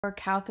Our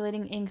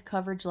calculating ink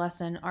coverage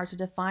lesson are to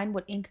define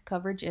what ink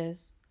coverage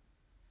is,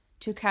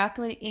 to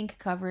calculate ink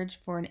coverage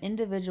for an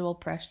individual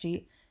press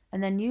sheet,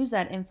 and then use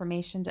that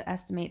information to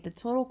estimate the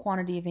total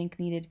quantity of ink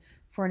needed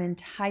for an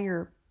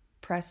entire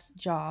press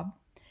job.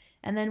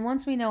 And then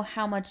once we know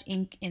how much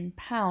ink in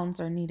pounds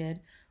are needed,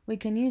 we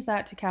can use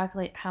that to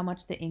calculate how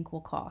much the ink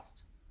will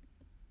cost.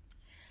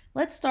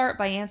 Let's start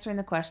by answering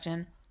the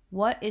question,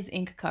 what is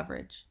ink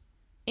coverage?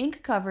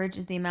 Ink coverage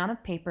is the amount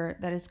of paper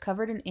that is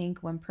covered in ink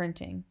when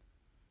printing.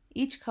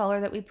 Each color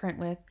that we print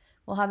with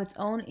will have its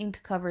own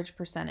ink coverage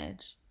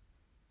percentage.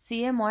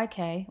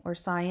 CMYK, or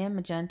cyan,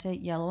 magenta,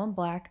 yellow, and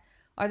black,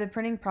 are the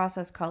printing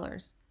process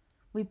colors.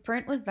 We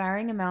print with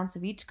varying amounts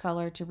of each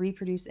color to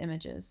reproduce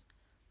images.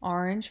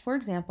 Orange, for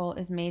example,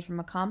 is made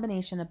from a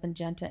combination of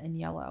magenta and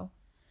yellow.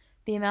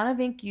 The amount of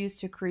ink used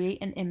to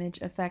create an image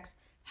affects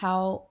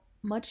how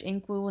much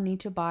ink we will need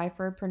to buy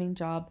for a printing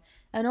job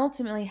and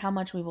ultimately how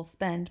much we will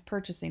spend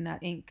purchasing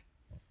that ink.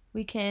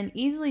 We can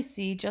easily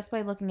see just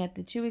by looking at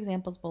the two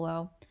examples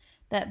below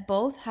that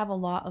both have a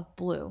lot of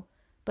blue,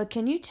 but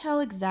can you tell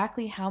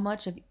exactly how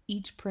much of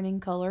each printing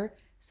color,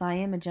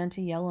 cyan, magenta,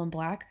 yellow, and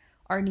black,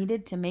 are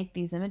needed to make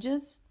these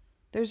images?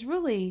 There's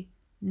really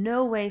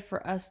no way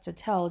for us to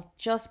tell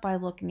just by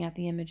looking at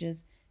the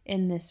images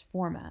in this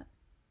format.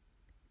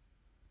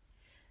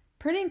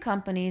 Printing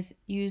companies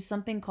use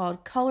something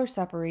called color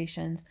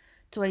separations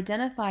to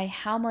identify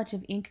how much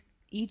of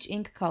each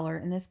ink color,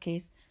 in this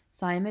case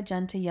cyan,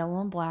 magenta,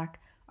 yellow, and black,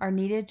 are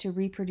needed to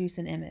reproduce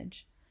an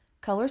image.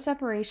 Color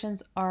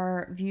separations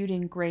are viewed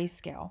in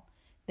grayscale.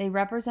 They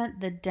represent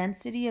the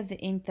density of the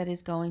ink that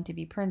is going to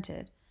be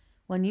printed.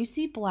 When you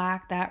see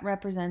black, that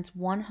represents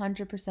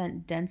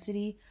 100%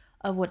 density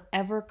of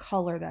whatever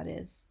color that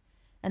is.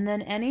 And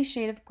then any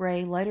shade of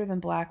gray lighter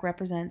than black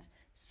represents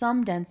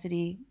some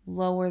density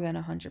lower than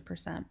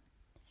 100%.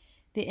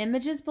 The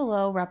images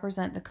below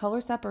represent the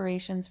color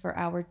separations for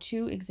our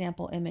two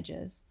example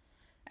images.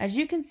 As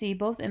you can see,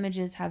 both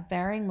images have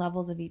varying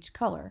levels of each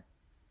color.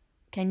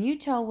 Can you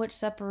tell which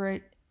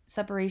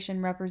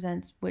separation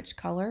represents which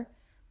color?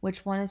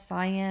 Which one is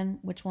cyan,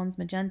 which one's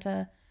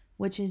magenta,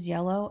 which is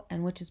yellow,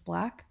 and which is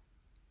black?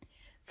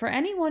 For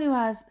anyone who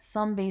has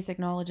some basic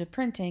knowledge of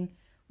printing,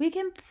 we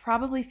can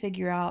probably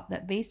figure out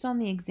that based on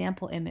the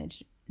example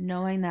image,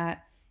 knowing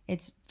that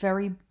it's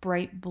very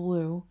bright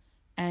blue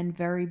and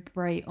very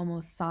bright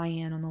almost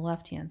cyan on the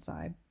left-hand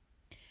side,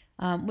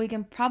 we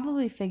can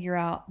probably figure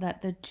out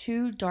that the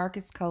two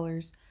darkest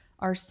colors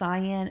are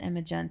cyan and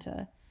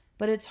magenta,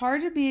 but it's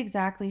hard to be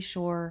exactly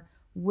sure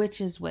which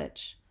is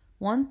which.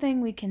 One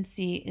thing we can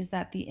see is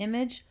that the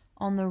image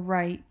on the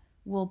right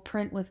will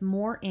print with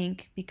more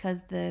ink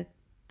because the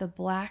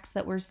blacks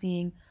that we're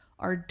seeing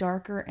are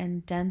darker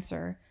and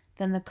denser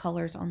than the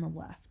colors on the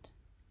left.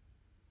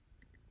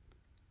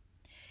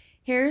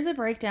 Here is a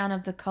breakdown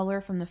of the color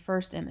from the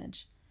first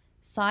image.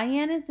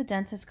 Cyan is the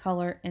densest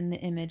color in the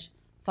image,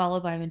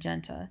 followed by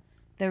magenta.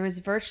 There is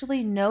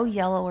virtually no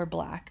yellow or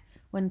black.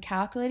 When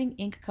calculating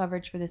ink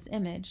coverage for this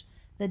image,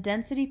 the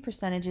density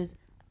percentages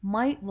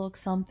might look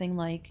something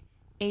like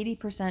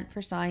 80%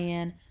 for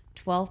cyan,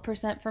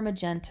 12% for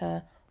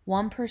magenta,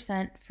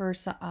 1% for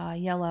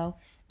yellow,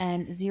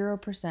 and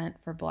 0%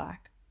 for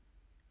black.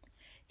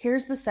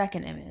 Here's the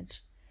second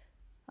image.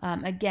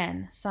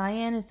 Again,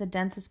 cyan is the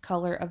densest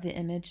color of the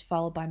image,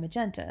 followed by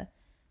magenta.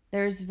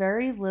 There's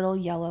very little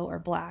yellow or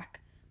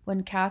black.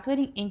 When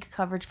calculating ink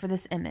coverage for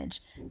this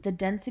image, the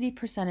density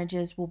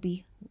percentages will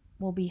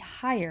be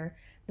higher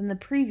than the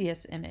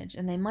previous image,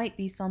 and they might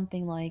be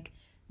something like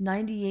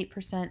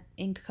 98%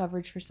 ink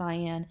coverage for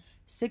cyan,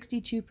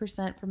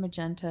 62% for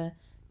magenta,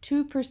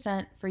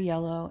 2% for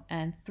yellow,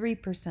 and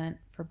 3%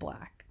 for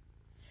black.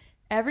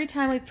 Every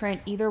time we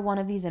print either one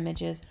of these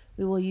images,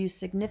 we will use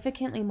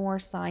significantly more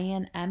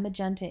cyan and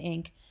magenta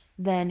ink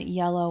than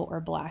yellow or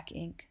black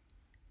ink.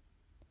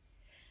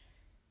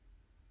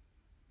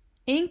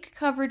 Ink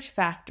coverage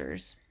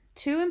factors.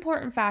 Two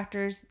important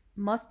factors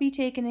must be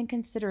taken in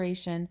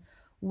consideration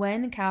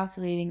when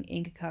calculating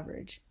ink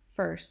coverage.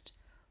 First,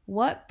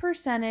 what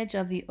percentage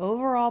of the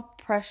overall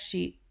press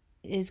sheet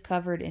is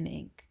covered in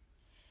ink?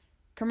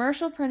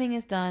 Commercial printing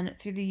is done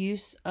through the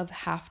use of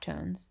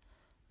halftones.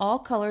 All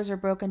colors are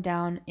broken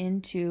down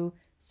into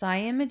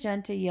cyan,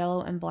 magenta,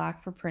 yellow, and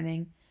black for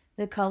printing.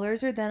 The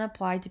colors are then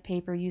applied to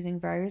paper using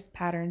various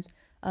patterns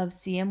of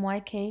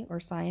CMYK, or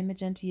cyan,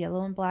 magenta,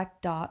 yellow, and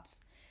black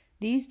dots.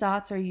 These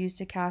dots are used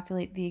to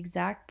calculate the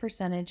exact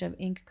percentage of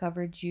ink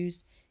coverage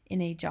used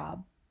in a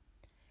job.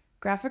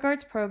 Graphic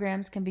arts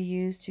programs can be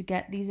used to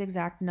get these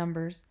exact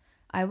numbers.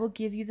 I will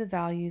give you the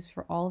values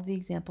for all of the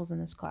examples in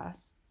this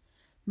class.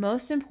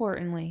 Most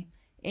importantly,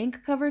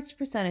 ink coverage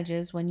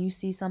percentages, when you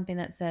see something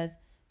that says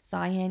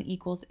cyan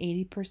equals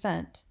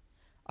 80%,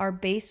 are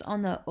based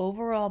on the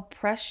overall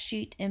press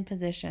sheet in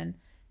position,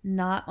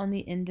 not on the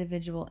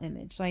individual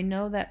image. So I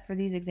know that for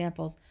these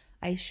examples,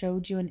 I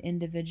showed you an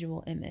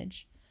individual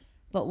image.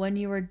 But when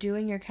you are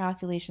doing your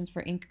calculations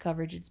for ink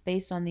coverage, it's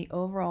based on the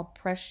overall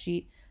press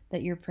sheet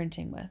that you're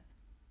printing with.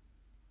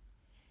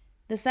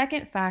 The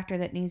second factor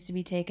that needs to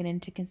be taken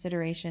into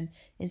consideration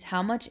is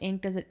how much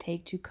ink does it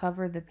take to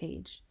cover the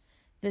page.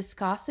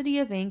 Viscosity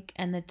of ink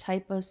and the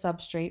type of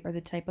substrate or the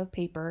type of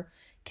paper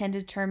can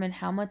determine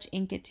how much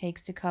ink it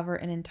takes to cover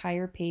an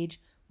entire page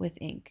with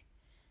ink.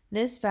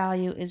 This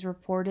value is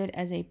reported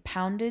as a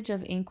poundage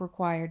of ink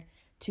required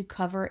to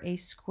cover a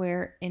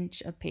square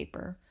inch of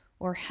paper,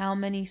 or how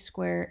many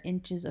square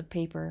inches of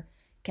paper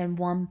can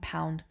 1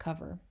 pound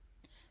cover.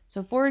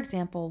 So for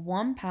example,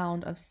 1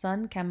 pound of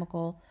Sun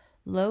Chemical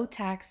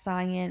low-tax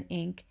cyan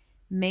ink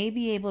may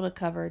be able to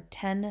cover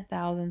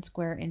 10,000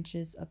 square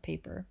inches of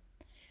paper.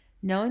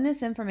 Knowing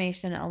this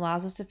information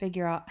allows us to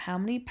figure out how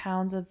many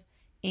pounds of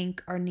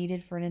ink are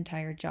needed for an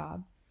entire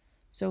job.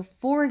 So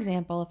for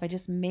example, if I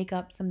just make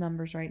up some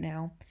numbers right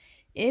now,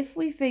 if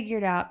we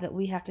figured out that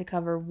we have to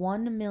cover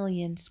 1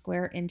 million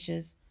square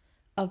inches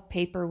of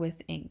paper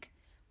with ink,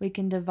 we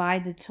can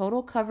divide the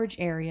total coverage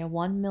area,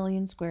 1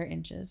 million square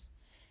inches,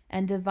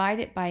 and divide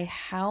it by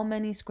how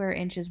many square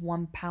inches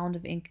 1 pound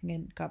of ink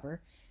can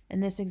cover. In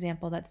this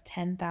example, that's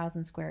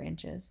 10,000 square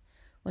inches.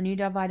 When you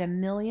divide 1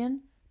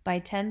 million by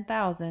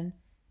 10,000,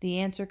 the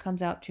answer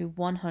comes out to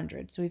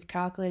 100. So we've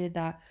calculated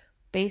that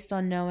based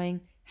on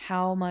knowing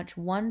how much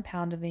 1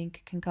 pound of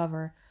ink can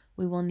cover,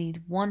 we will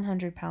need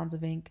 100 pounds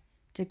of ink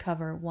to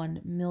cover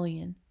 1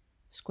 million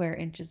square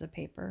inches of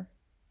paper.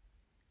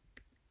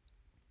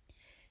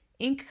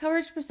 Ink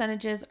coverage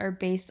percentages are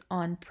based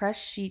on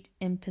press sheet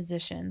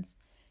impositions.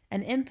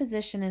 An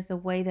imposition is the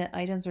way that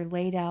items are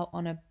laid out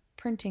on a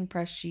printing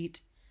press sheet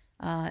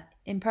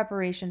in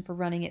preparation for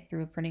running it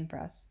through a printing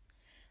press.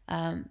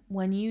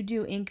 When you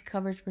do ink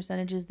coverage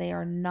percentages, they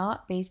are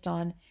not based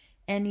on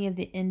any of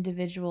the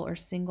individual or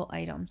single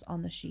items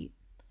on the sheet.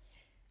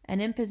 An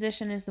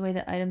imposition is the way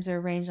that items are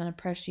arranged on a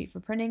press sheet for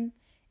printing.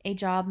 A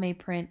job may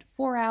print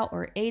 4 out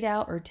or 8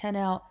 out or 10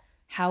 out,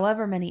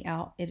 however many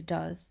out it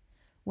does.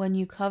 When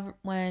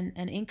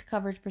an ink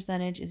coverage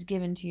percentage is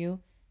given to you,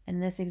 in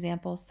this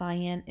example,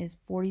 cyan is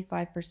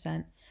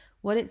 45%,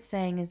 what it's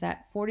saying is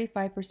that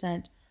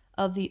 45%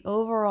 of the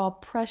overall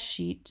press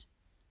sheet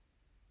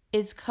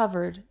is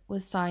covered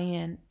with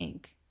cyan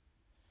ink.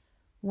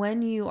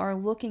 When you are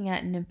looking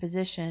at an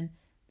imposition,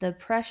 the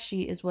press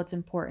sheet is what's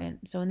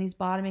important. So in these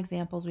bottom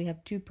examples, we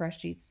have 2 press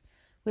sheets.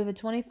 We have a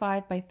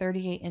 25 by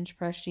 38 inch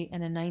press sheet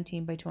and a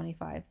 19 by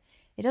 25.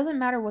 It doesn't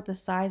matter what the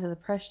size of the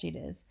press sheet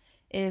is.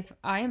 If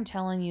I am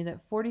telling you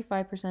that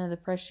 45% of the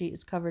press sheet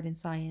is covered in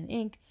cyan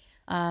ink,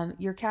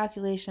 your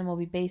calculation will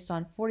be based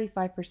on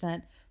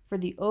 45% for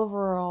the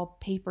overall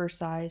paper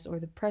size or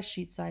the press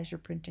sheet size you're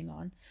printing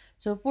on.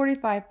 So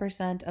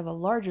 45% of a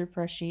larger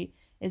press sheet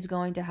is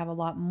going to have a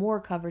lot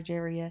more coverage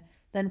area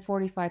than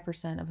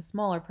 45% of a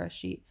smaller press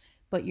sheet.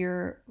 But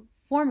your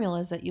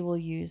formulas that you will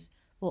use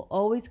will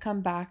always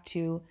come back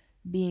to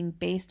being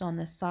based on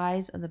the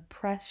size of the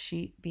press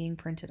sheet being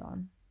printed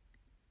on.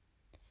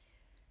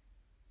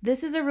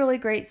 This is a really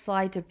great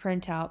slide to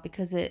print out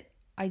because it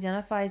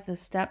identifies the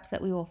steps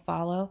that we will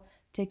follow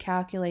to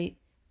calculate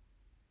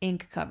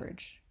ink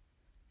coverage.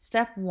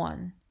 Step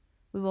 1,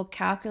 we will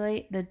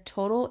calculate the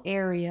total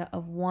area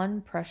of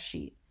one press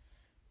sheet.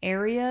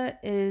 Area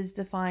is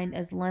defined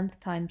as length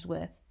times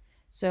width.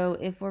 So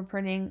if we're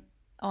printing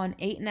on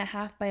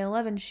 8.5 by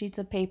 11 sheets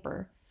of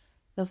paper,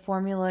 the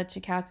formula to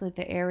calculate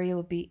the area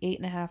would be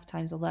 8.5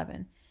 times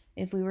 11.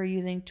 If we were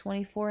using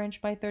 24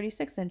 inch by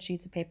 36 inch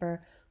sheets of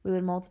paper, we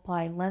would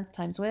multiply length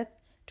times width,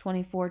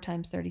 24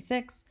 times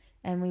 36,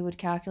 and we would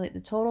calculate the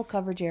total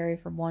coverage area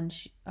for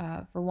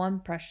one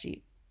press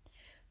sheet.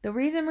 The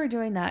reason we're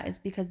doing that is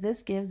because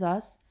this gives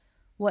us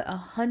what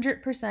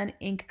 100%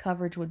 ink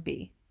coverage would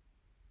be.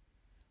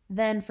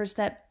 Then for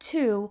step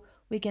 2,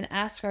 we can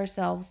ask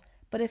ourselves,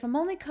 but if I'm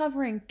only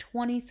covering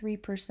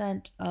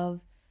 23%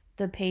 of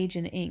the page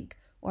in ink,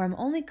 or I'm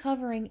only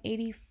covering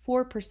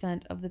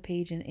 84% of the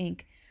page in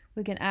ink,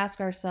 we can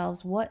ask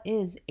ourselves, what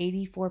is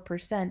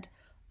 84%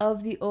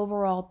 of the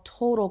overall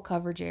total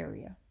coverage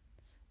area,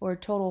 or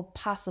total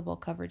possible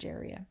coverage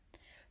area?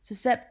 So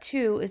step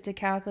 2 is to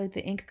calculate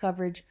the ink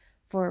coverage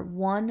for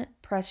one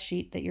press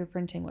sheet that you're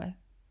printing with.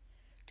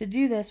 To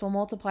do this, we'll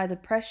multiply the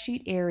press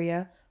sheet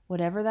area,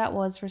 whatever that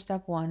was for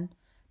step 1,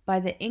 by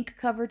the ink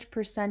coverage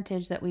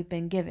percentage that we've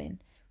been given.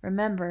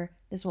 Remember,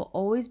 this will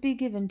always be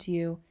given to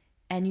you,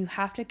 and you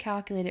have to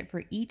calculate it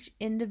for each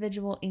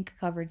individual ink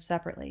coverage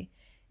separately.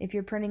 If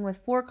you're printing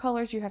with 4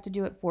 colors, you have to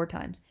do it 4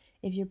 times.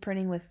 If you're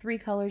printing with 3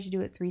 colors, you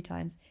do it 3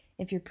 times.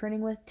 If you're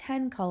printing with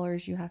 10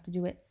 colors, you have to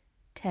do it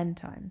 10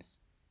 times.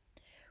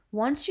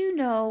 Once you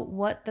know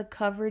what the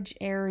coverage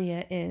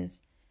area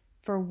is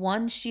for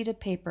one sheet of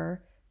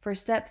paper, for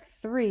step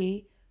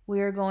 3,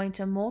 we are going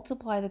to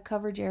multiply the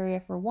coverage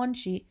area for one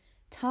sheet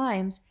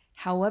times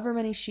however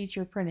many sheets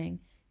you're printing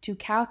to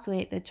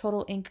calculate the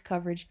total ink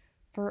coverage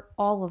for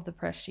all of the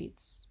press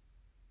sheets.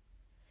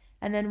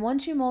 And then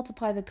once you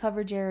multiply the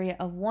coverage area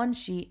of one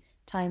sheet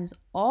times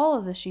all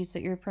of the sheets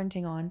that you're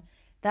printing on,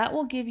 that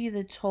will give you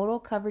the total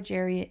coverage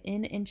area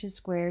in inches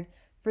squared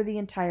for the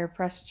entire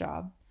press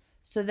job.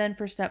 So then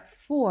for step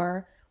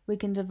 4, we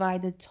can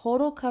divide the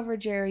total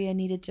coverage area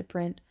needed to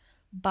print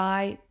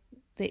by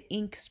the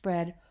ink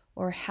spread,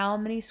 or how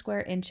many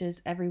square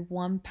inches every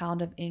 1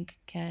 pound of ink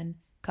can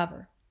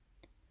cover.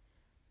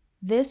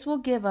 This will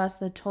give us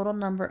the total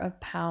number of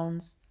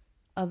pounds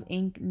of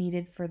ink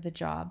needed for the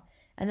job.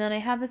 And then I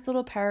have this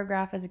little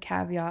paragraph as a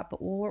caveat,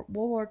 but we'll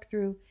work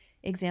through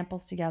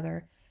examples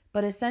together.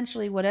 But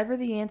essentially, whatever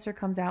the answer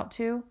comes out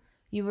to,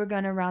 you are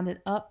going to round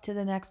it up to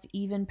the next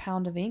even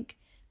pound of ink,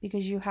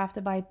 because you have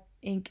to buy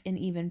ink in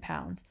even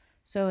pounds.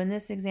 So in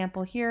this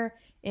example here,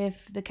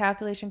 if the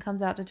calculation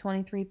comes out to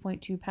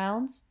 23.2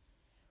 pounds,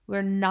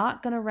 we're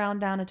not going to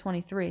round down to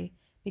 23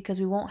 because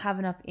we won't have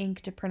enough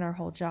ink to print our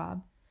whole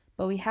job.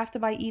 But we have to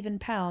buy even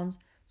pounds,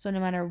 so no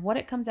matter what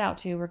it comes out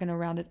to, we're going to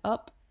round it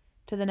up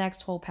to the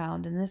next whole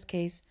pound. In this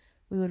case,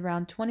 we would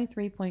round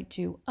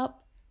 23.2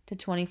 up to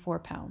 24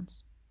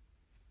 pounds.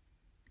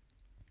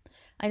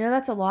 I know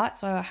that's a lot,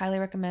 so I would highly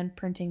recommend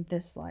printing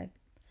this slide.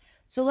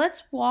 So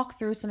let's walk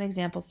through some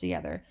examples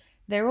together.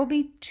 There will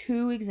be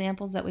 2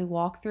 examples that we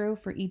walk through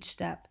for each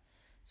step.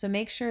 So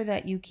make sure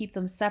that you keep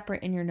them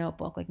separate in your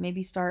notebook. Like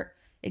maybe start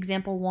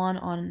example 1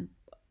 on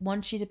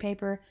one sheet of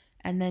paper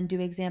and then do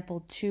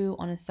example 2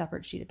 on a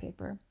separate sheet of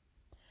paper.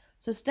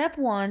 So step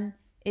 1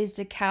 is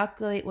to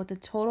calculate what the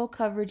total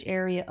coverage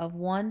area of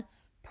one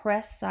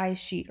press size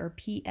sheet, or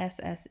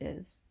PSS,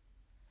 is.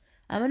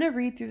 I'm going to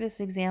read through this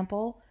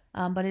example,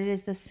 but it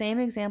is the same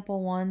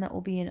example 1 that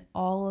will be in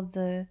all of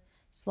the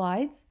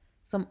slides,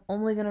 so I'm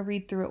only going to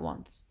read through it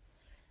once.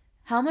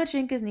 How much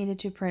ink is needed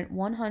to print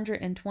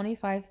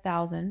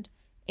 125,000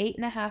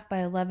 8.5 by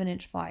 11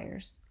 inch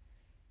flyers?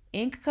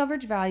 Ink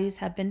coverage values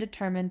have been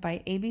determined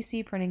by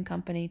ABC Printing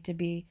Company to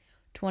be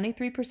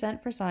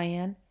 23% for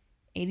cyan,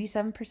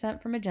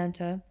 87% for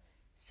magenta,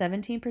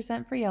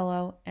 17% for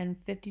yellow, and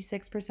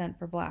 56%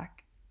 for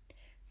black.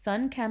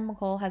 Sun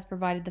Chemical has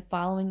provided the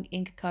following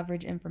ink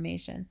coverage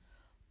information.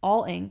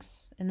 All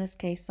inks, in this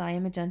case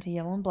cyan, magenta,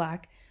 yellow, and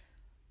black,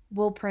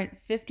 will print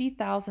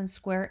 50,000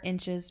 square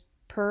inches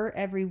per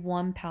every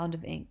 1 pound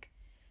of ink.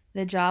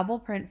 The job will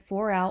print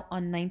 4 out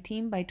on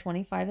 19 by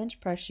 25 inch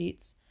press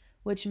sheets,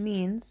 which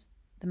means,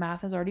 the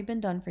math has already been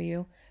done for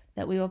you,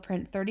 that we will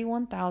print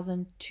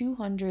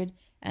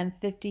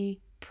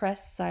 31,250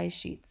 press size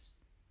sheets.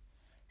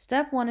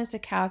 Step 1 is to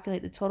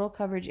calculate the total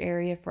coverage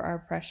area for our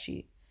press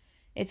sheet.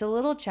 It's a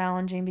little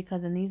challenging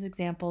because in these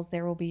examples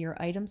there will be your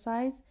item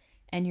size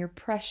and your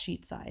press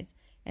sheet size,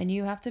 and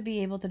you have to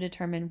be able to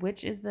determine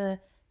which is the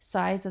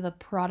size of the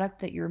product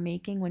that you're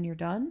making when you're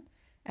done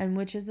and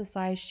which is the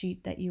size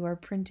sheet that you are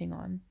printing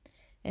on.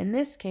 In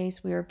this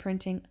case, we are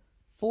printing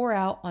 4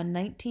 out on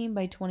 19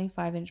 by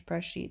 25 inch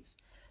press sheets.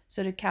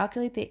 So to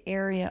calculate the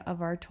area of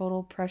our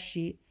total press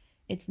sheet,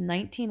 it's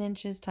 19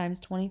 inches times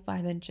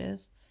 25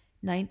 inches.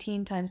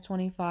 19 times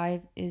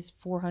 25 is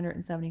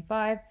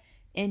 475.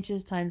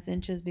 Inches times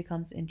inches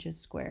becomes inches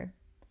squared.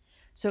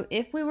 So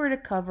if we were to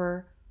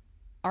cover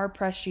our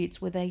press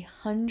sheets with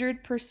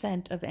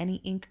 100% of any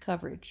ink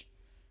coverage,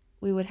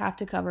 we would have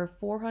to cover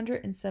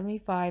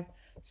 475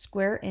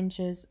 square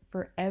inches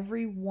for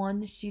every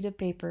 1 sheet of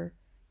paper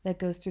that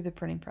goes through the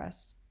printing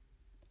press.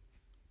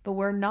 But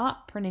we're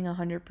not printing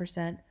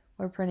 100%,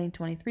 we're printing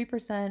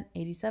 23%,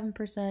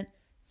 87%,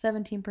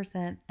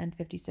 17%, and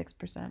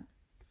 56%.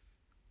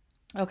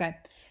 Okay,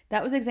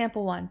 that was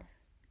example 1.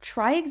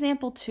 Try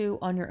example 2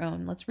 on your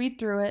own. Let's read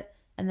through it,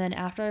 and then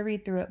after I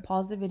read through it,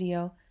 pause the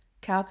video,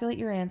 calculate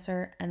your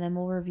answer, and then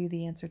we'll review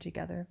the answer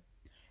together.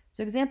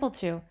 So example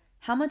 2,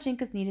 how much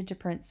ink is needed to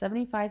print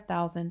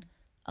 75,000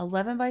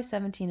 11 by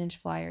 17 inch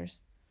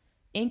flyers?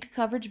 Ink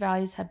coverage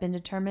values have been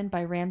determined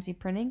by Ramsey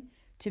Printing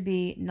to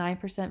be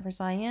 9% for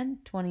cyan,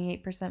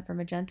 28% for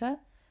magenta,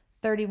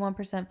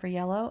 31% for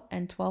yellow,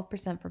 and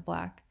 12% for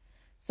black.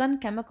 Sun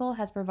Chemical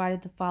has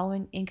provided the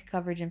following ink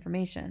coverage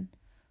information.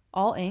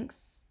 All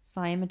inks,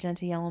 cyan,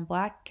 magenta, yellow, and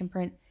black, can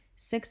print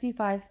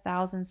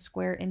 65,000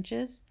 square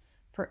inches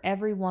for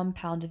every 1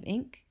 pound of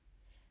ink.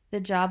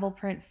 The job will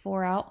print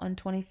 4 out on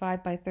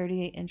 25 by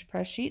 38 inch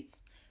press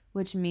sheets,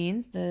 which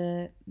means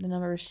the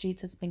number of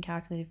sheets that's been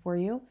calculated for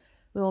you.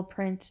 We will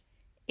print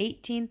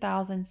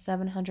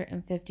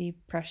 18,750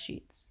 press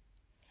sheets.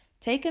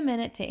 Take a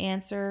minute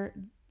to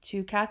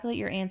calculate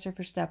your answer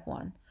for step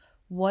 1.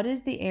 What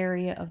is the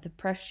area of the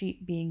press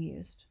sheet being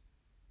used?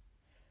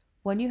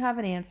 When you have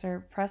an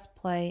answer, press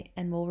play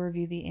and we'll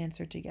review the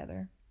answer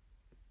together.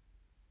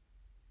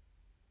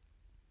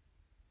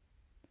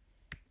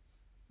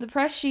 The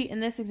press sheet in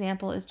this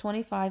example is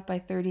 25 by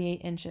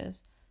 38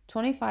 inches.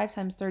 25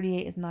 times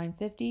 38 is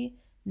 950.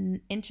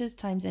 Inches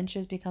times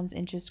inches becomes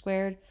inches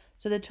squared.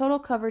 So the total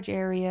coverage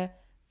area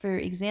for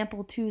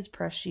example 2's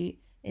press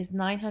sheet is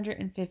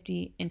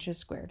 950 inches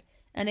squared.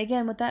 And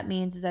again, what that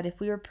means is that if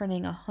we were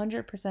printing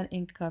 100%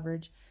 ink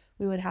coverage,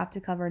 we would have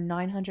to cover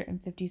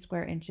 950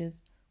 square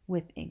inches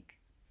with ink.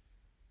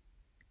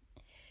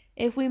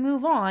 If we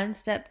move on,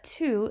 step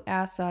 2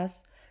 asks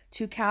us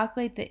to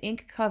calculate the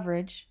ink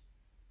coverage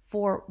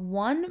for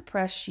one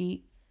press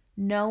sheet,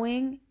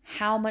 knowing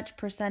how much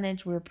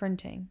percentage we're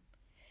printing.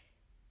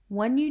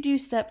 When you do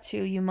step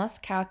 2, you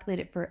must calculate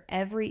it for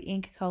every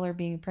ink color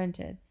being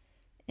printed.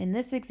 in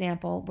this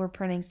example, we're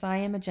printing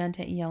cyan,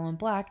 magenta, yellow, and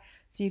black,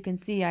 so you can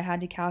see I had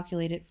to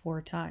calculate it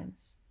 4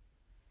 times.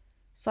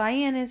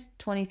 Cyan is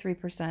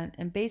 23%,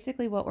 and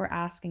basically what we're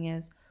asking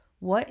is,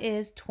 what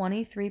is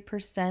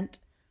 23%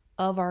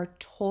 of our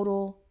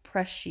total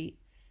press sheet?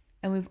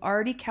 And we've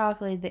already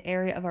calculated the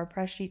area of our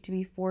press sheet to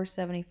be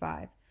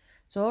 475.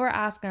 So what we're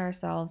asking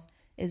ourselves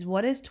is,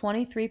 what is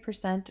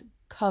 23%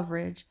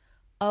 coverage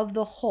of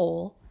the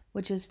whole,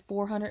 which is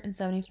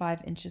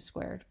 475 inches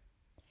squared?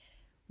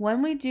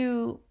 When we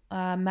do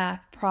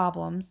math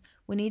problems,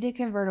 we need to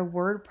convert a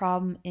word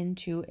problem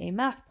into a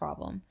math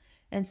problem.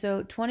 And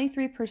so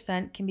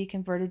 23% can be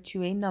converted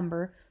to a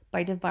number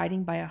by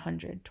dividing by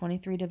 100.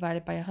 23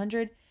 divided by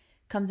 100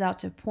 comes out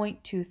to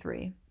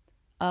 0.23.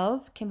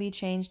 Of can be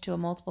changed to a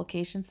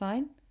multiplication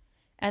sign,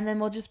 and then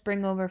we'll just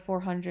bring over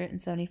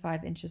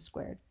 475 inches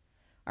squared.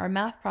 Our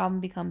math problem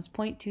becomes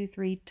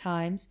 0.23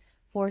 times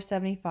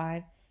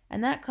 475,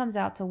 and that comes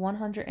out to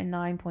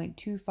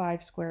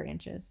 109.25 square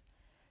inches.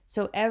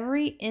 So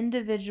every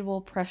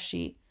individual press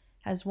sheet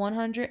has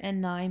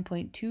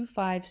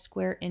 109.25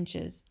 square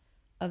inches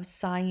of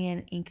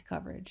cyan ink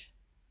coverage.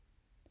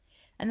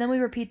 And then we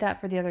repeat that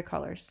for the other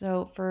colors.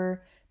 So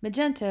for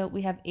magenta,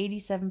 we have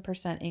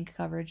 87% ink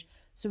coverage.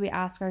 So we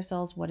ask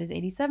ourselves, what is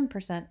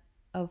 87%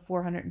 of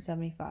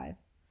 475?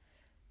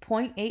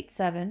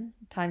 0.87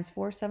 times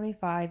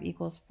 475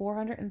 equals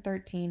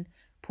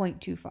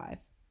 413.25.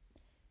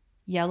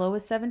 Yellow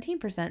is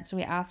 17%, so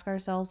we ask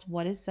ourselves,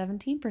 what is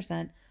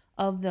 17%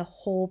 of the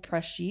whole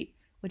press sheet,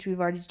 which we've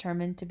already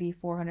determined to be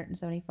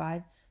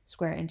 475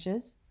 square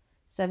inches.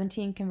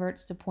 17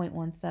 converts to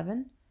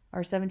 0.17,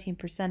 or 17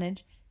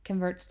 percentage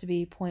converts to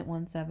be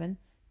 0.17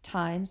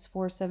 times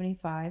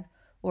 475,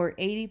 or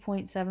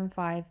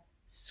 80.75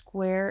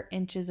 square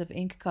inches of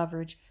ink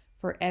coverage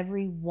for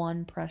every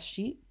one press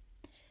sheet.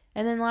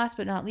 And then last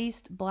but not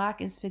least,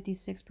 black is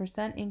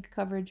 56% ink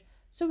coverage,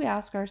 so we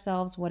ask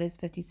ourselves, what is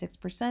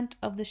 56%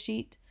 of the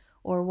sheet,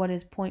 or what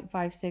is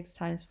 0.56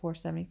 times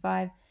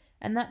 475,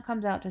 and that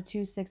comes out to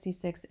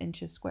 266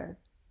 inches squared.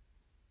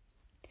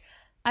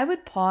 I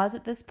would pause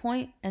at this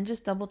point and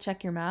just double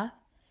check your math.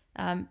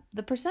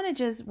 The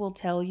percentages will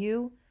tell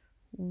you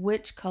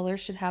which color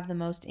should have the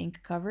most ink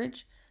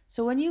coverage.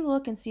 So when you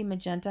look and see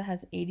magenta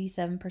has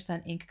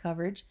 87% ink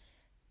coverage,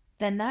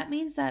 then that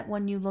means that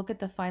when you look at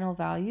the final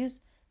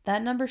values,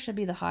 that number should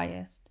be the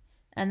highest.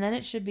 And then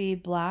it should be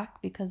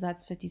black because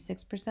that's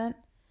 56%.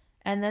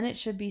 And then it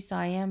should be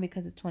cyan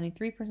because it's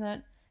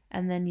 23%.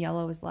 And then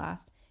yellow is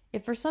last.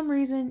 If for some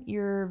reason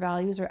your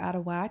values are out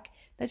of whack,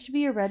 that should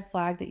be a red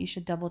flag that you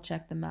should double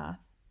check the math.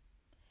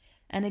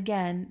 And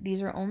again,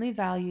 these are only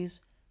values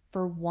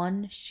for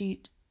one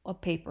sheet of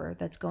paper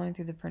that's going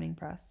through the printing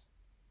press.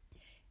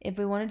 If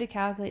we wanted to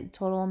calculate the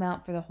total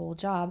amount for the whole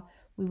job,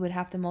 we would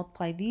have to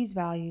multiply these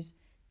values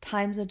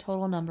times the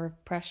total number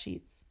of press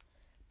sheets.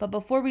 But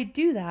before we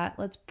do that,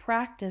 let's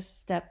practice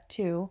step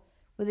 2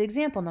 with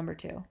example number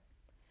 2.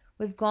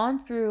 We've gone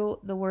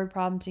through the word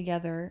problem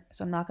together,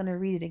 so I'm not going to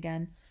read it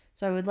again.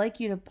 So I would like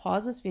you to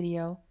pause this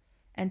video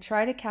and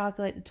try to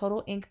calculate the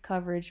total ink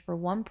coverage for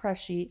one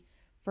press sheet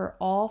for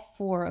all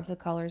 4 of the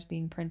colors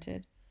being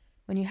printed.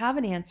 When you have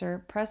an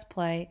answer, press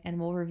play and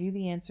we'll review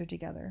the answer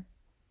together.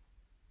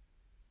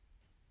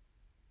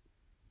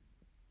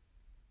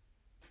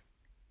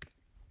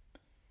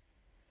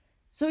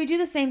 So we do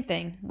the same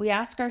thing. We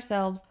ask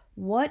ourselves,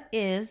 what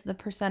is the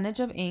percentage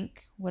of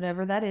ink,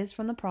 whatever that is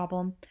from the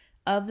problem,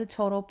 of the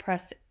total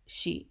press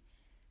sheet?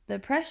 The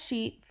press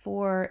sheet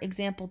for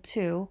example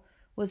 2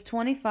 was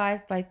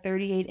 25 by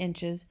 38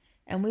 inches,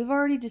 and we've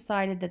already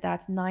decided that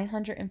that's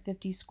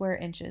 950 square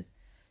inches.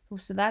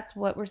 So that's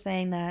what we're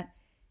saying, that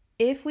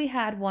if we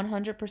had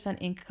 100%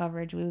 ink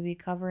coverage, we would be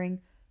covering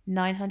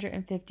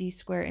 950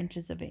 square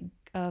inches of ink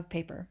of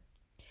paper.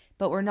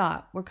 But we're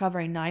not. We're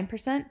covering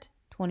 9%,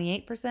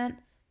 28%,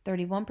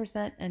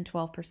 31%, and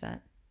 12%.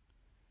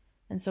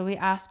 And so we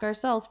ask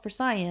ourselves for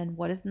cyan,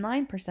 what is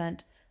 9%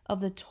 of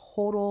the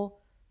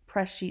total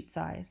press sheet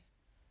size?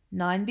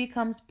 9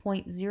 becomes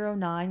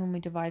 0.09 when we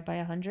divide by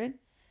 100,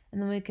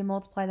 and then we can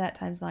multiply that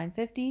times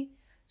 950.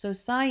 So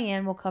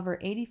cyan will cover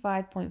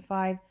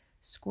 85.5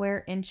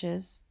 square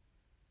inches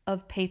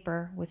of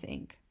paper with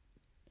ink.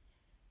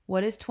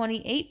 What is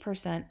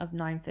 28% of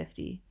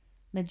 950?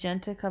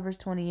 Magenta covers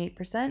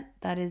 28%.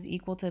 That is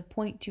equal to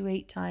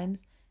 0.28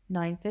 times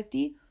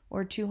 950,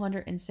 or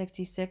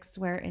 266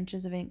 square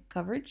inches of ink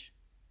coverage.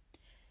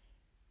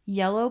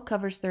 Yellow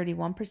covers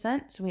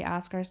 31%, so we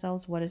ask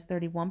ourselves, what is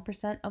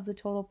 31% of the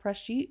total press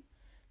sheet?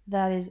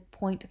 That is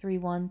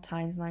 0.31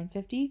 times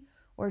 950,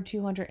 or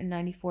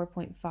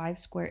 294.5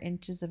 square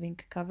inches of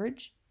ink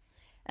coverage.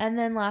 And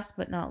then last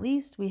but not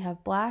least, we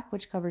have black,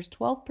 which covers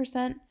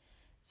 12%,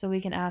 so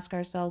we can ask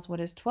ourselves, what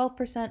is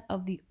 12%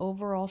 of the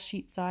overall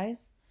sheet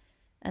size?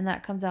 And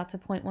that comes out to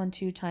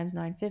 0.12 times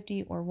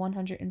 950, or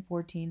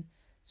 114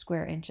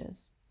 square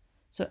inches.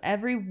 So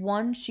every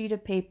one sheet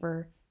of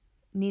paper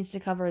needs to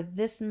cover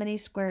this many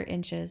square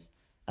inches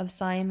of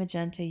cyan,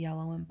 magenta,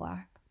 yellow, and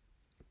black.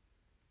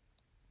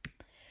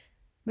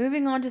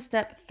 Moving on to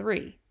step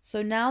 3.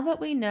 So now that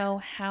we know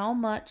how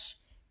much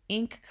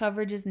ink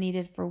coverage is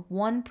needed for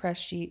one press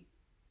sheet,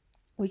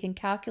 we can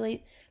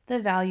calculate the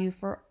value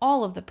for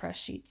all of the press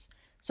sheets.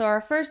 So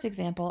our first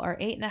example are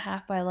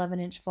 8.5 by 11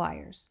 inch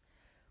flyers.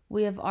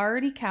 We have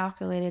already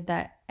calculated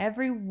that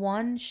every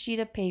one sheet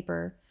of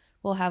paper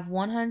will have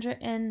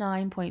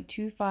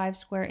 109.25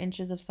 square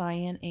inches of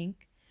cyan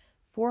ink,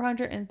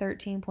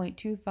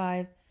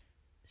 413.25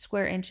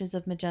 square inches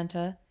of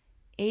magenta,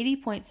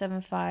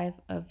 80.75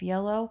 of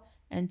yellow,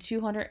 and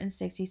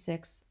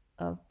 266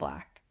 of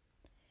black.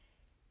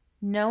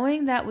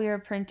 Knowing that we are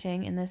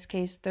printing, in this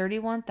case,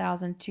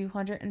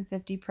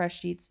 31,250 press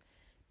sheets,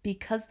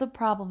 because the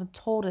problem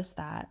told us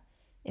that,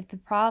 if the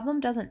problem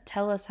doesn't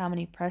tell us how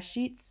many press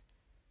sheets,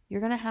 you're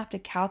going to have to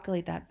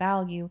calculate that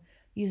value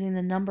using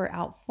the number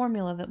out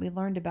formula that we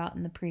learned about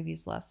in the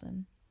previous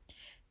lesson.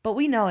 But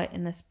we know it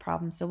in this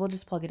problem, so we'll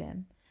just plug it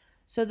in.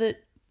 So the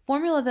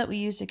formula that we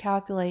use to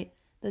calculate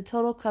the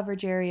total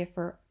coverage area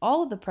for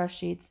all of the press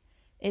sheets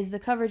is the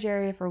coverage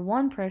area for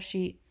one press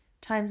sheet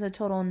times the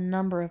total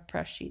number of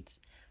press sheets.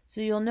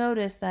 So you'll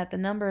notice that the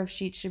number of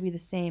sheets should be the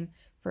same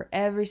for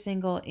every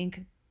single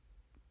ink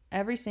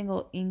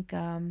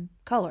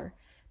color,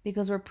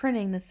 because we're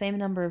printing the same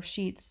number of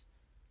sheets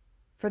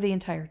for the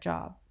entire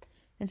job.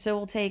 And so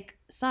we'll take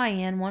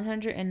cyan,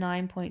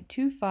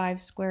 109.25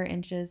 square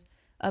inches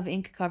of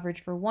ink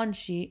coverage for one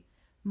sheet,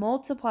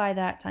 multiply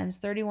that times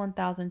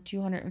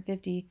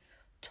 31,250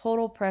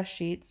 total press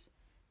sheets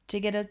to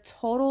get a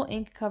total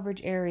ink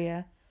coverage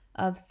area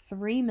of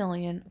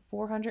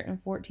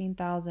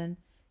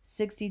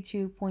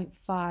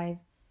 3,414,062.5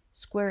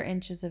 square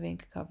inches of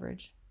ink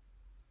coverage.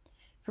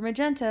 For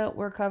magenta,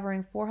 we're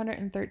covering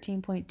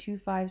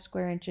 413.25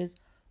 square inches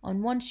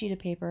on one sheet of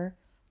paper.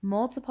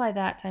 Multiply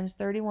that times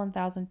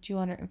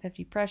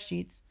 31,250 press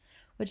sheets,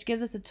 which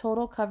gives us a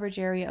total coverage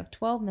area of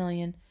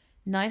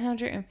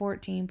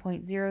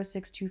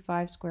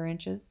 12,914.0625 square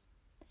inches.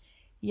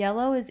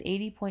 Yellow is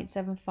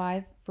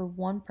 80.75 for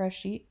one press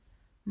sheet.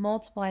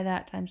 Multiply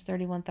that times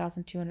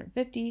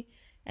 31,250,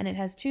 and it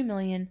has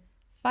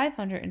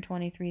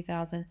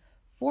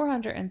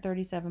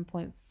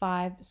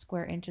 2,523,437.5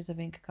 square inches of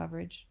ink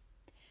coverage.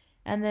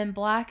 And then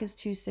black is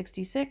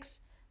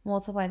 266.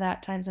 Multiply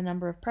that times the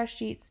number of press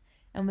sheets,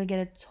 and we get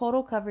a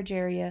total coverage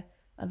area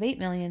of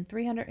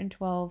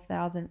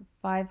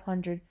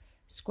 8,312,500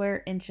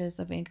 square inches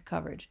of ink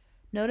coverage.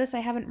 Notice I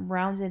haven't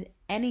rounded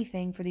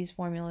anything for these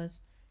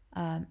formulas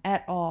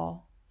at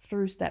all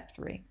through step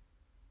 3.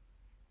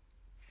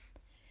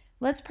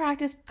 Let's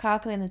practice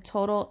calculating the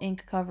total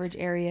ink coverage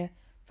area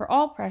for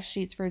all press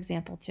sheets for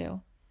example 2.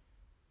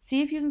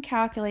 See if you can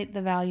calculate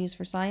the values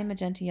for cyan,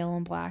 magenta, yellow,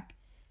 and black,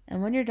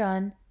 and when you're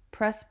done,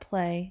 press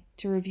play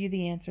to review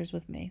the answers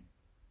with me.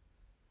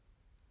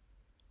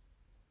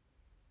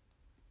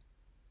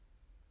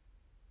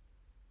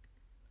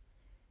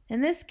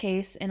 In this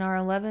case, in our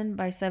 11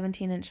 by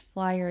 17 inch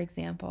flyer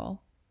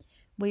example,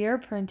 we are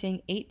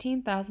printing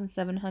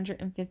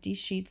 18,750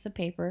 sheets of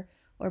paper,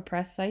 or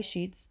press size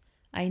sheets.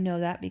 I know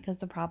that because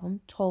the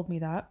problem told me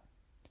that.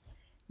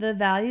 The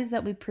values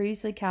that we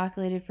previously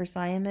calculated for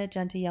cyan,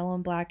 magenta, yellow,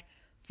 and black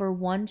for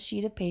one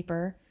sheet of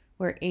paper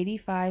were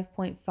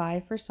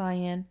 85.5 for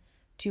cyan,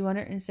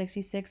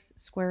 266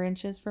 square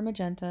inches for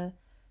magenta,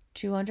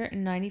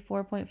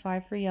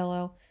 294.5 for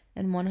yellow,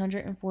 and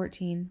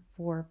 114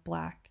 for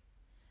black.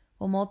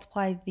 We'll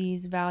multiply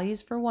these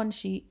values for one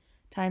sheet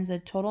times the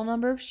total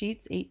number of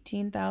sheets,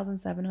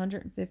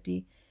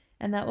 18,750,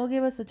 and that will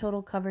give us the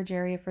total coverage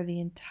area for the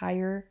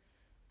entire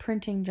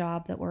printing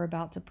job that we're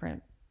about to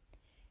print.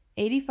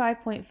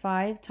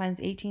 85.5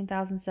 times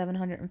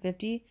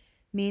 18,750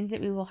 means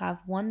that we will have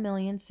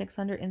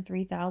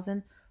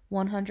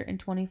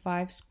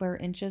 1,603,125 square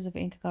inches of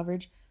ink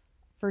coverage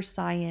for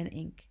cyan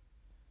ink.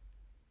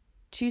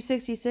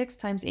 266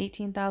 times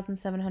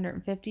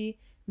 18,750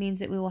 means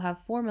that we will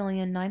have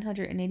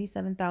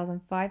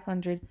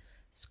 4,987,500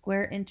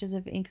 square inches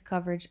of ink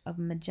coverage of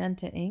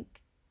magenta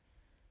ink.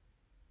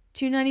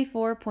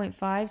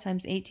 294.5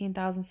 times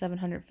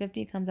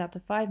 18,750 comes out to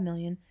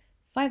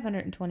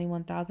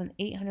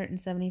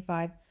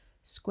 5,521,875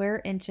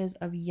 square inches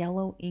of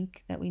yellow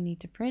ink that we need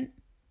to print.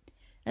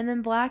 And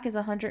then black is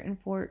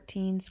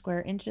 114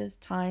 square inches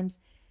times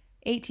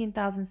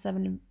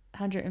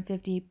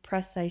 18,750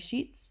 press size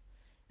sheets,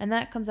 and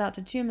that comes out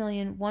to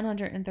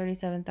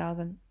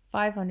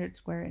 2,137,500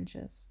 square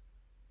inches.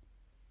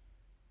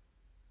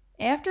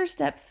 After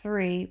step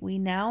 3, we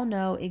now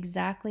know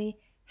exactly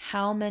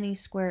how many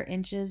square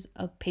inches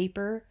of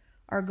paper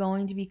are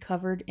going to be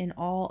covered in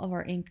all of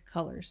our ink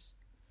colors.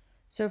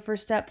 So for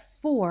step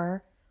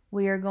 4,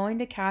 we are going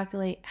to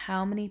calculate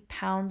how many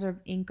pounds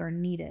of ink are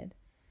needed.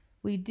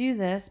 We do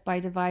this by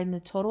dividing the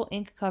total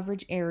ink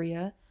coverage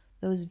area,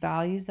 those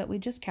values that we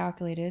just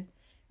calculated,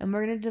 and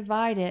we're going to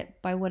divide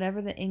it by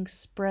whatever the ink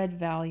spread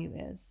value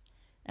is.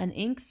 An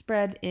ink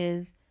spread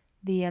is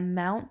the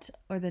amount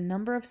or the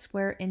number of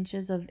square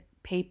inches of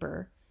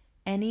paper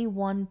any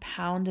 1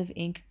 pound of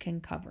ink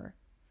can cover.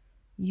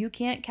 You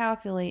can't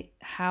calculate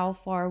how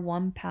far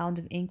 1 pound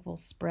of ink will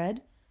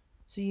spread,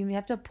 So you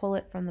have to pull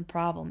it from the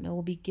problem. It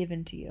will be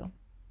given to you.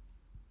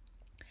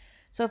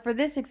 So for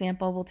this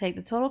example, we'll take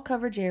the total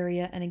coverage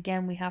area, and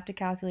again, we have to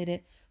calculate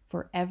it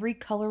for every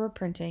color we're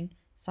printing,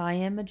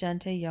 cyan,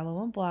 magenta,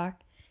 yellow, and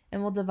black,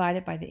 and we'll divide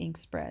it by the ink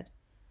spread.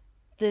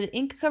 The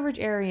ink coverage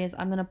areas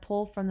I'm going to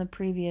pull from the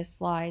previous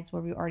slides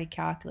where we already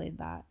calculated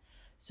that.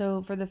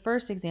 So for the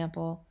first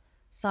example,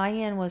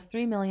 cyan was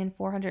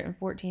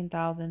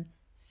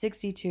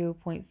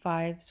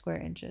 3,414,062.5 square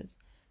inches.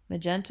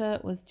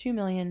 Magenta was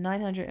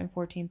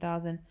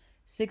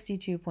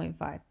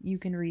 2,914,062.5. You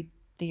can read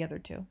the other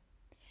two.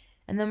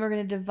 And then we're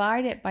going to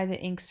divide it by the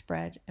ink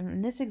spread. And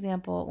in this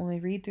example, when we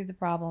read through the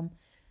problem,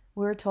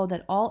 we're told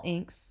that all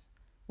inks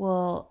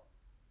will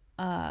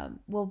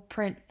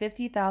print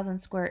 50,000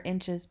 square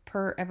inches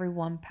per every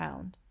 1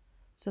 pound.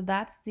 So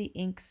that's the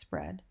ink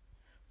spread.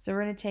 So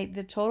we're going to take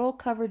the total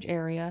coverage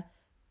area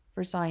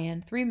for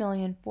cyan,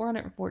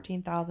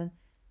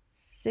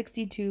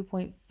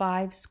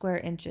 3,414,062.5 square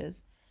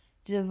inches,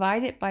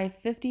 divide it by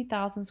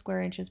 50,000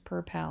 square inches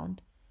per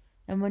pound.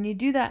 And when you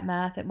do that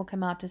math, it will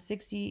come out to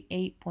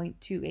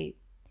 68.28.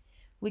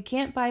 We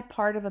can't buy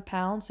part of a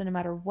pound, so no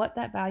matter what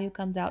that value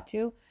comes out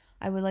to,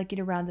 I would like you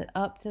to round it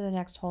up to the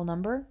next whole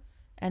number.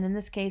 And in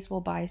this case,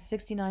 we'll buy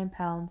 69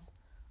 pounds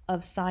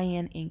of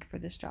cyan ink for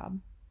this job.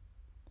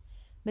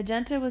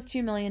 Magenta was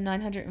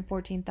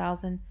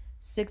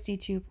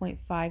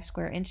 2,914,062.5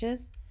 square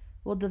inches.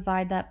 We'll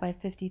divide that by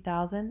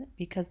 50,000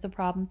 because the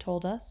problem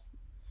told us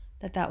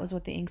that that was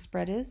what the ink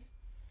spread is.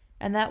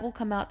 And that will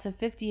come out to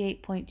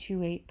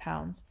 58.28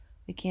 pounds.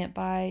 We can't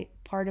buy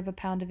part of a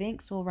pound of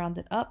ink, so we'll round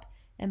it up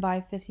and buy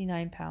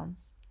 59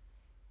 pounds.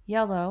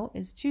 Yellow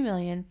is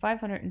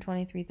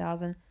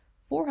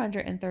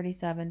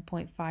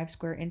 2,523,437.5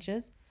 square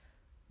inches.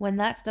 When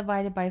that's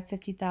divided by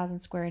 50,000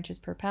 square inches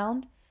per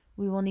pound,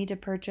 we will need to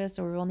purchase,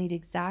 or we will need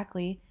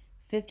exactly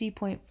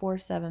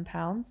 50.47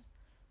 pounds,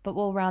 but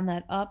we'll round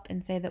that up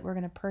and say that we're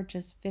going to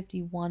purchase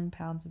 51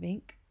 pounds of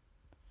ink.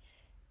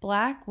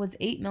 Black was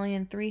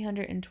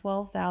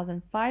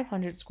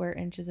 8,312,500 square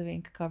inches of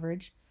ink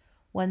coverage.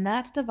 When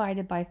that's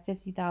divided by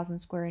 50,000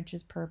 square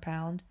inches per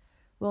pound,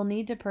 we'll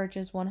need to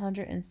purchase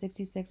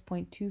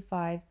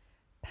 166.25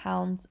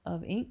 pounds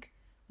of ink,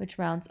 which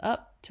rounds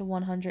up to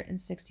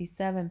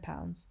 167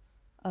 pounds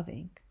of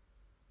ink.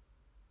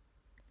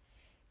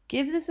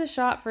 Give this a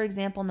shot for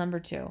example number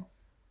 2.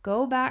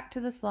 Go back to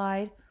the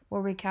slide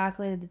where we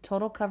calculated the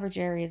total coverage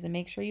areas and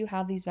make sure you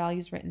have these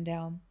values written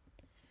down.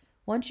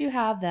 Once you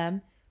have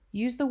them,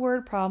 use the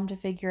word problem to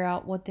figure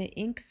out what the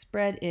ink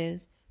spread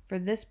is for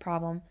this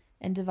problem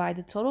and divide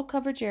the total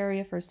coverage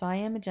area for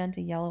cyan,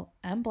 magenta, yellow,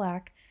 and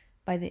black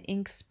by the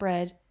ink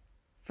spread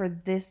for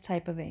this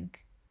type of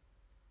ink.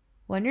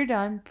 When you're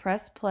done,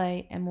 press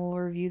play and we'll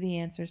review the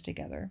answers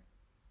together.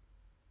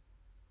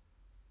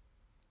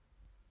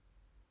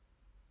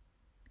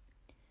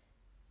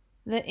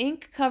 The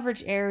ink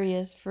coverage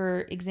areas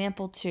for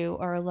example 2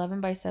 are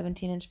 11 by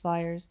 17 inch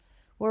flyers,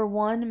 where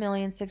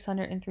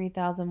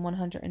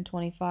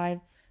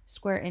 1,603,125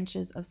 square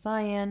inches of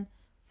cyan,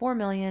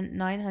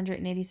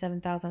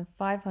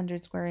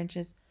 4,987,500 square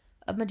inches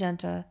of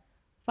magenta,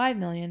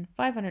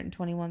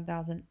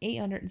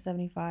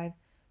 5,521,875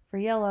 for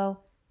yellow,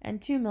 and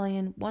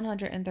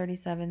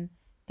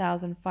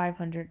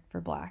 2,137,500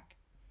 for black.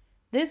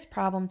 This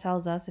problem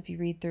tells us, if you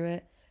read through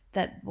it,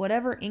 that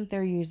whatever ink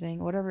they're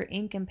using, whatever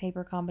ink and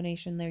paper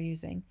combination they're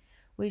using,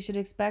 we should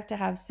expect to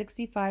have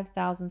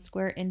 65,000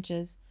 square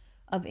inches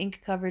of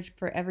ink coverage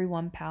for every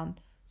 1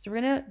 pound. So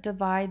we're going to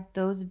divide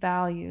those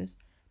values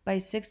by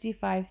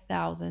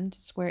 65,000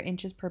 square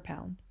inches per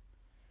pound.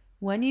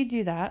 When you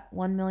do that,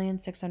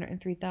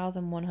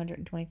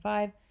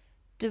 1,603,125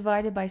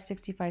 divided by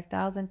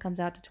 65,000 comes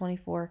out to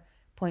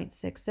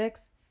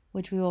 24.66,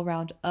 which we will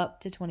round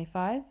up to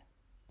 25.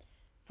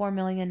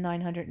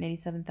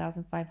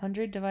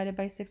 4,987,500 divided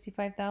by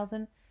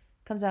 65,000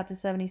 comes out to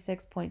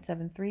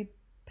 76.73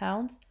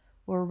 pounds,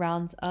 or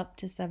rounds up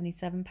to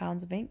 77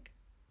 pounds of ink.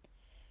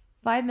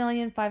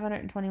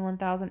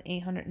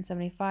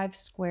 5,521,875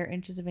 square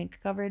inches of ink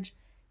coverage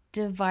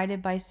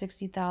divided by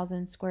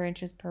 60,000 square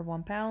inches per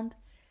 1 pound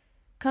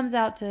comes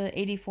out to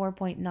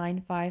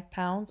 84.95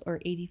 pounds,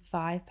 or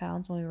 85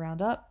 pounds when we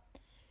round up.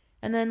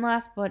 And then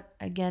last but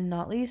again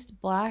not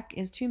least, black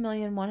is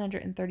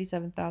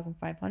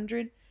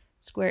 2,137,500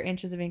 square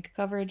inches of ink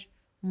coverage.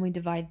 When we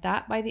divide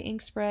that by the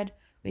ink spread,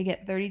 we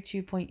get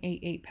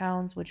 32.88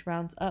 pounds, which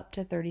rounds up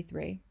to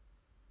 33.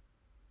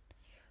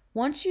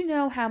 Once you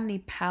know how many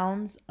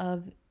pounds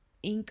of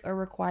ink are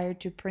required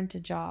to print a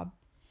job,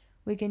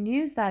 we can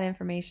use that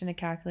information to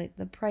calculate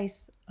the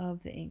price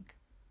of the ink.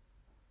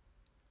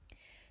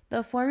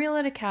 The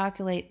formula to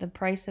calculate the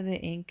price of the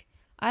ink,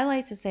 I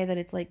like to say that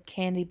it's like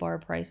candy bar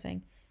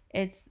pricing.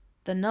 It's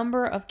the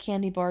number of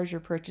candy bars you're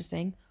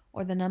purchasing,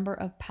 or the number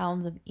of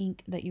pounds of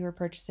ink that you are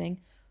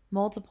purchasing,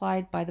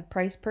 multiplied by the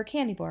price per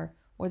candy bar,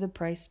 or the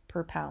price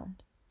per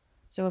pound.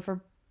 So if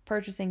we're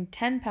purchasing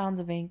 10 pounds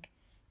of ink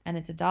and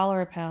it's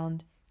 $1 a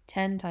pound,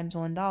 10 times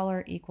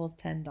 $1 equals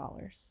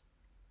 $10.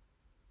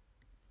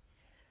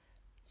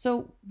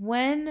 So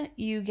when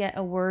you get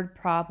a word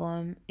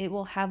problem, it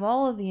will have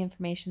all of the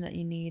information that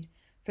you need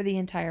for the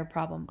entire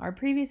problem. Our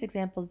previous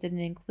examples didn't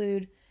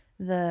include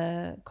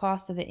the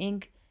cost of the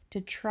ink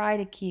to try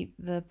to keep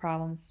the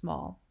problem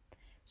small.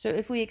 So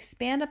if we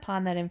expand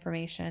upon that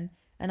information,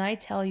 and I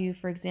tell you,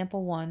 for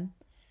example 1,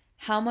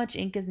 how much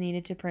ink is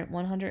needed to print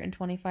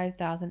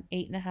 125,000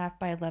 8.5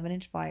 by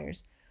 11-inch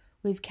flyers,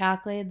 we've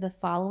calculated the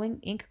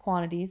following ink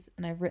quantities,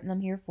 and I've written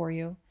them here for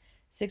you: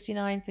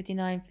 69,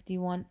 59,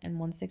 51, and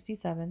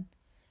 167.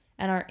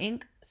 And our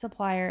ink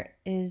supplier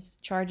is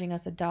charging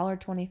us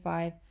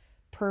 $1.25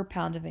 per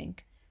pound of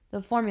ink.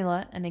 The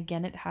formula, and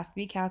again it has to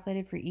be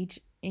calculated for each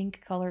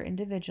ink color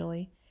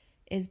individually,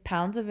 is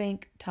pounds of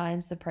ink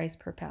times the price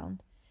per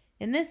pound.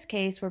 In this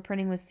case, we're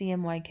printing with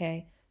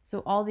CMYK,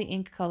 so all the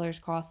ink colors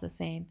cost the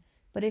same.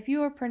 But if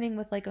you are printing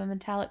with like a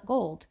metallic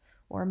gold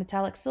or a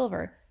metallic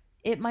silver,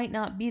 it might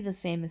not be the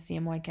same as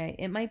CMYK.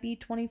 It might be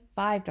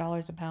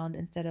 $25 a pound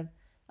instead of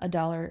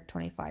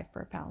 $1.25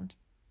 per pound.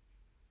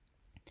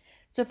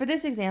 So for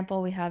this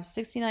example, we have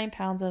 69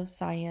 pounds of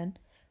cyan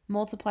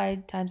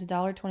multiplied times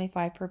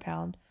 $1.25 per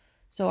pound.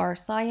 So our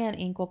cyan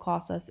ink will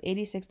cost us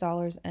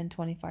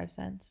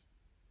 $86.25.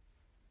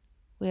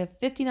 We have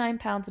 59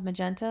 pounds of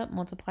magenta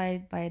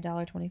multiplied by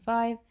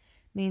 $1.25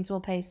 means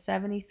we'll pay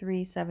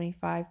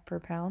 $73.75 per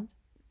pound.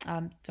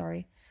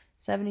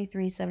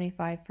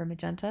 $73.75 for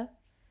magenta.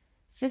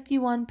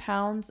 51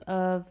 pounds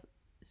of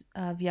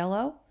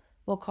yellow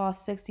will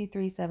cost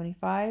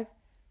 $63.75,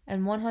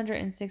 and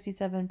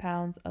 167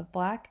 pounds of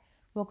black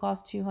will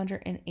cost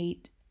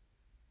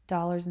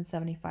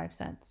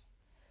 $208.75.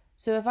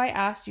 So if I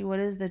asked you what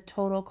is the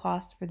total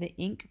cost for the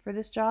ink for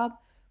this job,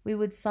 we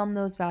would sum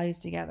those values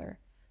together.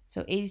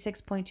 So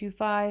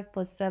 86.25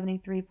 plus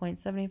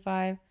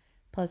 73.75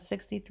 plus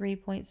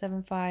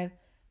 63.75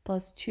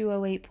 plus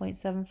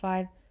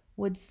 208.75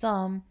 would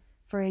sum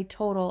for a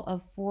total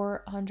of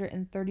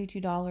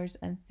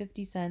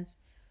 $432.50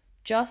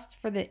 just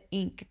for the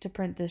ink to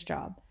print this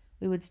job.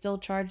 We would still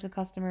charge the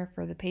customer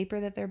for the paper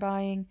that they're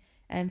buying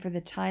and for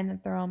the time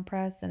that they're on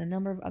press and a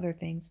number of other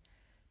things.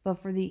 But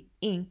for the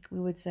ink, we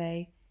would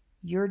say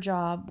your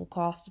job will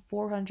cost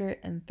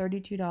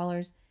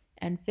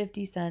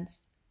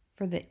 $432.50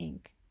 for the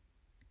ink.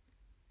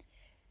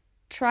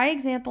 Try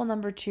example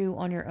number 2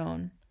 on your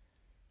own.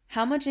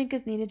 How much ink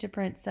is needed to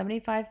print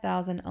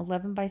 75,000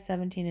 11 by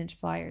 17-inch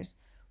flyers?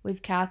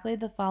 We've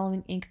calculated the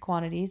following ink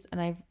quantities, and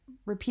I've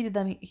repeated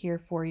them here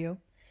for you.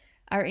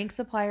 Our ink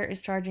supplier is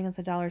charging us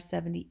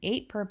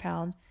 $1.78 per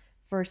pound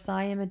for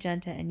cyan,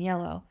 magenta, and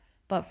yellow,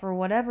 but for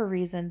whatever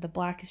reason, the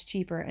black is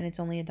cheaper and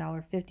it's only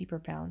 $1.50 per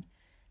pound.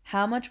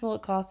 How much will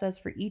it cost us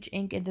for each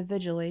ink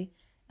individually,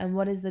 and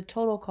what is the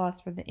total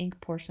cost for the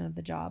ink portion of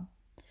the job?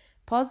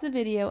 Pause the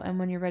video, and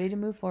when you're ready to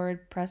move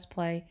forward, press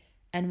play,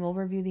 and we'll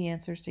review the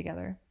answers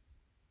together.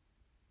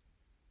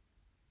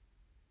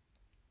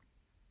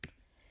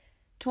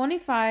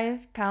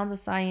 25 pounds of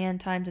cyan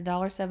times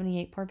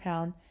 $1.78 per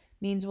pound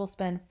means we'll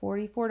spend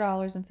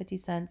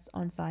 $44.50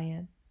 on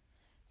cyan.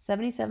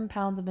 77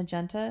 pounds of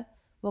magenta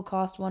will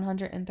cost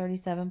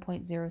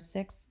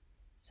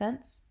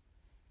 $137.06.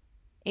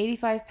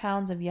 85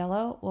 pounds of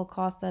yellow will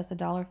cost us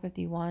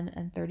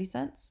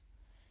 $1.51.30.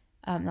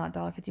 Not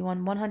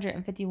 $1.51,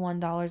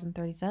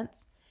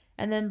 $151.30.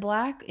 And then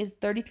black is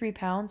 33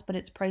 pounds, but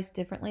it's priced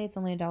differently. It's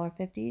only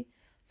 $1.50.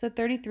 So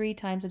 33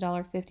 times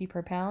 $1.50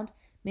 per pound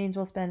means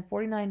we'll spend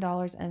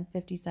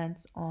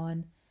 $49.50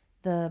 on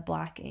the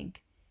black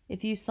ink.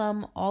 If you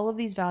sum all of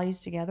these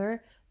values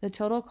together, the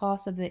total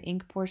cost of the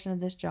ink portion of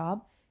this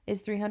job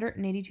is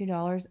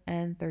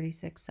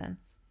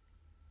 $382.36.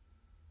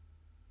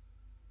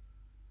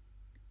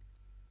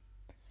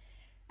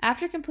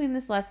 After completing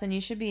this lesson,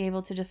 you should be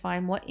able to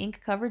define what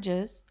ink coverage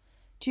is,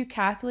 to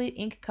calculate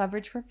ink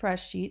coverage for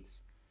fresh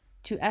sheets,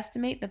 to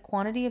estimate the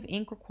quantity of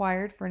ink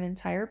required for an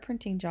entire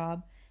printing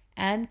job,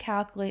 and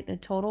calculate the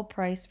total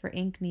price for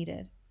ink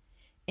needed.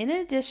 In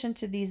addition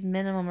to these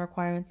minimum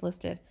requirements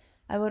listed,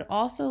 I would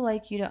also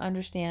like you to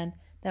understand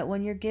that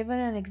when you're given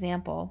an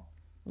example,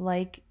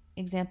 like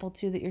example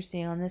 2 that you're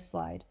seeing on this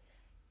slide,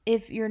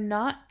 if you're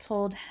not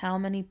told how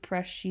many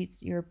press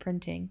sheets you're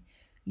printing,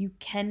 you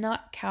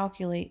cannot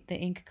calculate the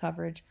ink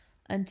coverage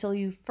until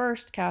you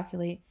first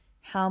calculate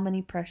how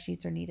many press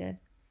sheets are needed.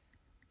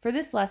 For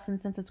this lesson,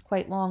 since it's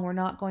quite long, we're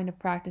not going to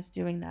practice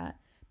doing that,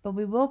 but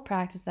we will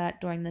practice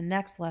that during the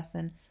next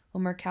lesson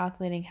when we're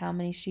calculating how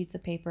many sheets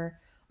of paper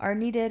are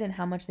needed and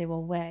how much they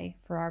will weigh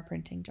for our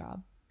printing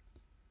job.